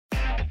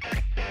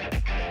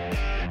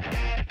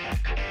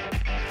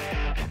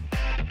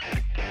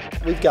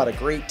we've got a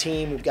great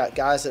team. We've got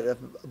guys that have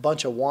a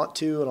bunch of want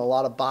to and a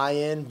lot of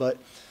buy-in, but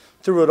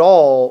through it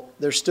all,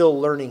 they're still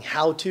learning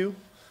how to.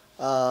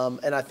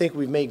 And I think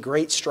we've made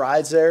great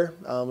strides there.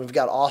 We've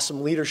got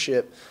awesome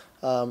leadership.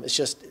 It's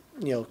just,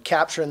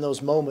 capturing those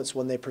moments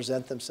when they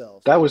present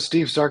themselves. That was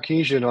Steve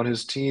Sarkisian on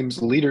his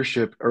team's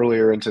leadership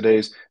earlier in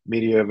today's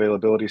media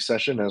availability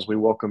session as we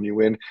welcome you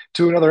in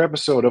to another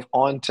episode of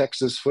On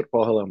Texas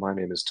Football. Hello, my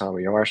name is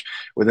Tommy Arsh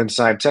with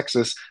Inside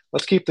Texas.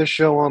 Let's keep this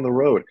show on the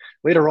road.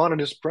 Later on in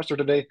his presser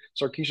today,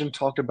 Sarkisian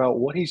talked about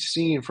what he's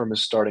seen from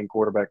his starting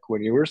quarterback,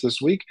 Quinn Ewers,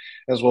 this week,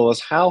 as well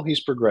as how he's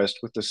progressed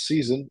with the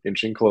season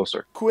inching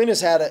closer. Quinn has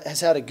had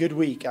a good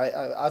week.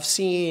 I've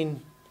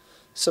seen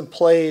some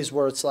plays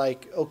where it's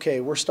like,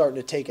 okay, we're starting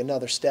to take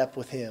another step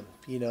with him.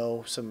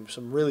 Some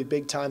really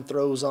big time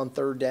throws on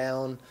third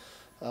down.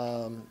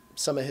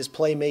 Some of his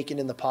playmaking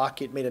in the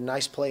pocket, made a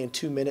nice play in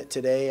 2 minutes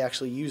today,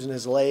 actually using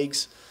his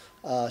legs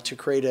to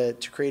create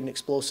an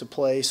explosive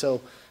play.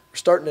 So we're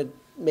starting to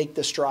make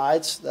the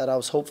strides that I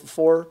was hopeful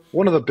for.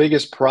 One of the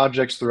biggest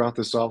projects throughout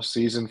this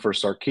offseason for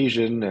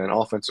Sarkisian and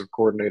offensive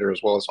coordinator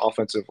as well as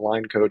offensive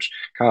line coach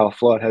Kyle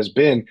Flood has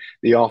been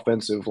the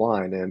offensive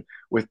line. And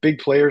with big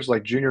players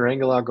like Junior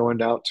Angilau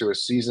going out to a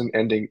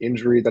season-ending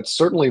injury, that's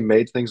certainly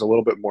made things a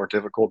little bit more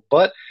difficult.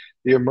 But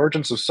the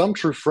emergence of some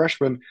true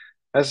freshmen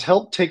has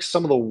helped take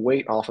some of the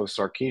weight off of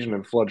Sarkisian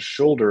and Flood's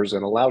shoulders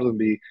and allowed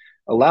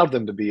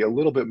them to be a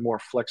little bit more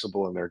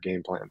flexible in their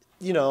game plan.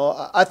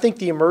 I think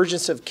the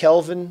emergence of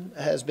Kelvin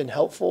has been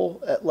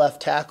helpful at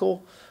left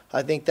tackle.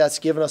 I think that's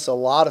given us a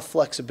lot of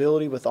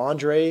flexibility with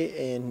Andre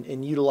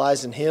in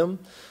utilizing him.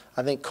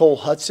 I think Cole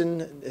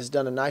Hudson has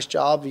done a nice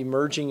job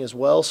emerging as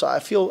well, so I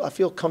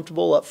feel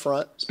comfortable up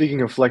front.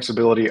 Speaking of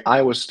flexibility,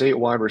 Iowa State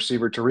wide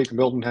receiver Tariq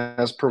Milton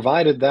has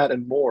provided that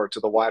and more to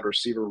the wide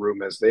receiver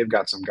room as they've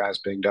got some guys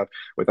banged up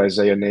with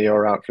Isaiah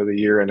Nayor out for the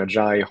year and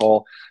Ajayi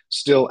Hall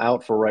still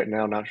out for right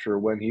now. Not sure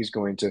when he's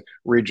going to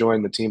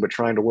rejoin the team, but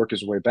trying to work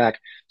his way back.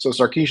 So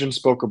Sarkisian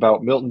spoke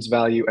about Milton's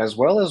value as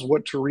well as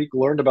what Tariq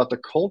learned about the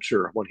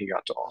culture when he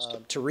got to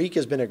Austin. Tariq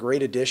has been a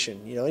great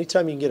addition.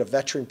 Anytime you can get a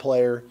veteran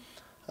player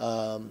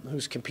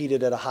who's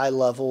competed at a high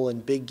level in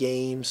big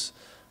games,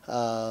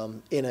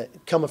 coming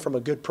from a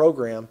good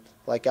program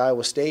like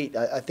Iowa State,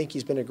 I think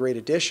he's been a great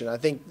addition. I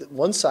think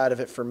one side of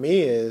it for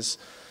me is,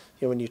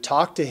 when you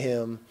talk to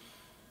him,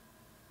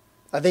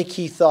 I think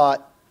he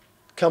thought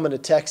coming to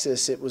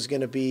Texas it was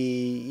going to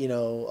be, a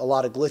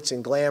lot of glitz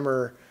and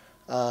glamour,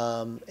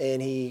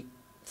 and he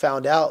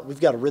found out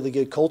we've got a really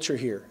good culture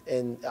here.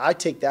 And I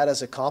take that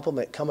as a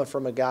compliment coming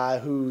from a guy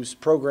whose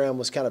program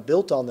was kind of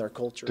built on their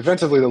culture.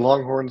 Defensively, the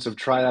Longhorns have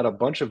tried out a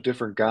bunch of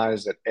different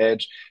guys at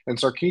edge, and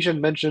Sarkisian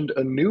mentioned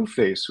a new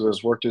face who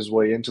has worked his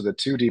way into the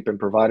two deep and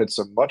provided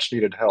some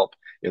much-needed help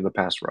in the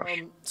pass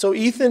rush. So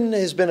Ethan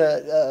has been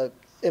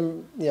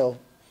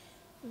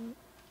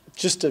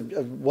just a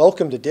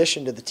welcomed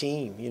addition to the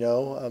team.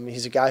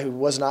 He's a guy who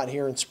was not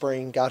here in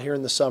spring, got here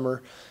in the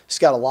summer. He's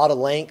got a lot of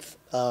length.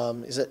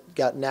 He's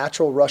got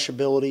natural rush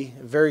ability,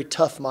 a very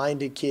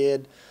tough-minded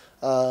kid,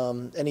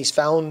 and he's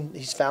found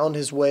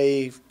his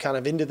way kind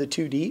of into the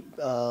two deep.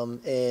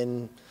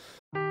 And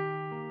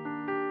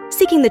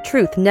seeking the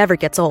truth never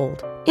gets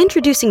old.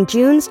 Introducing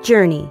June's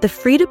Journey, the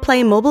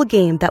free-to-play mobile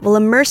game that will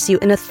immerse you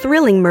in a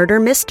thrilling murder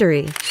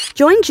mystery.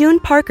 Join June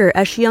Parker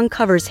as she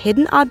uncovers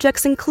hidden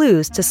objects and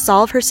clues to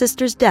solve her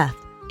sister's death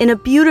in a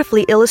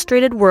beautifully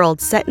illustrated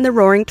world set in the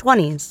Roaring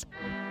 '20s.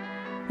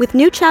 With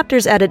new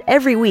chapters added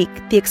every week,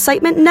 the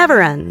excitement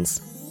never ends.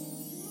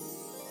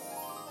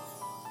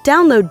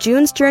 Download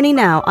June's Journey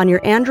now on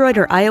your Android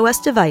or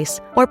iOS device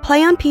or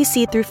play on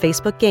PC through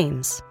Facebook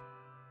Games.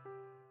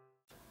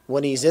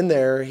 When he's in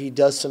there, he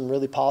does some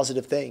really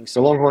positive things.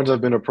 The Longhorns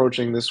have been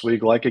approaching this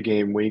week like a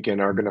game week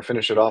and are going to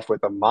finish it off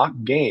with a mock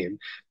game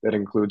that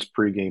includes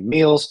pregame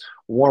meals,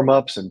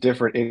 warm-ups, and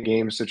different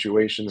in-game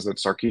situations that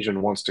Sarkisian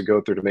wants to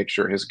go through to make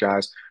sure his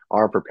guys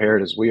are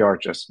prepared, as we are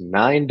just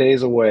 9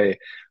 days away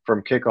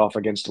from kickoff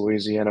against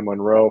Louisiana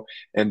Monroe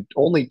and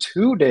only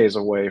 2 days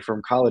away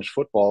from college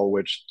football,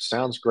 which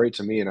sounds great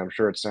to me, and I'm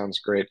sure it sounds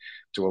great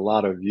to a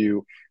lot of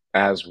you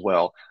as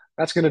well.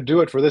 That's going to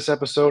do it for this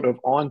episode of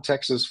On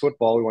Texas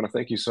Football. We want to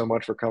thank you so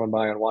much for coming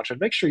by and watching.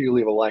 Make sure you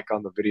leave a like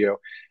on the video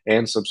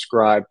and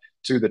subscribe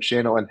to the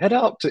channel. And head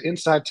out to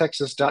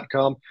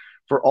InsideTexas.com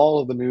for all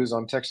of the news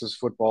on Texas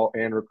football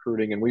and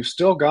recruiting. And we've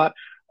still got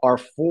our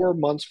 4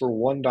 months for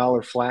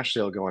 $1 flash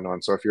sale going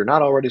on. So if you're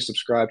not already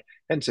subscribed,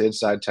 head to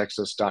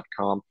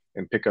InsideTexas.com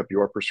and pick up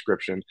your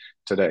prescription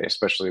today,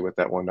 especially with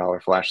that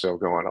 $1 flash sale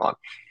going on.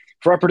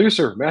 For our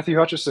producer, Matthew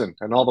Hutchison,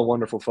 and all the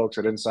wonderful folks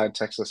at Inside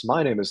Texas,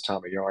 my name is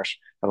Tommy Yarsh.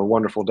 Have a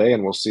wonderful day,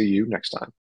 and we'll see you next time.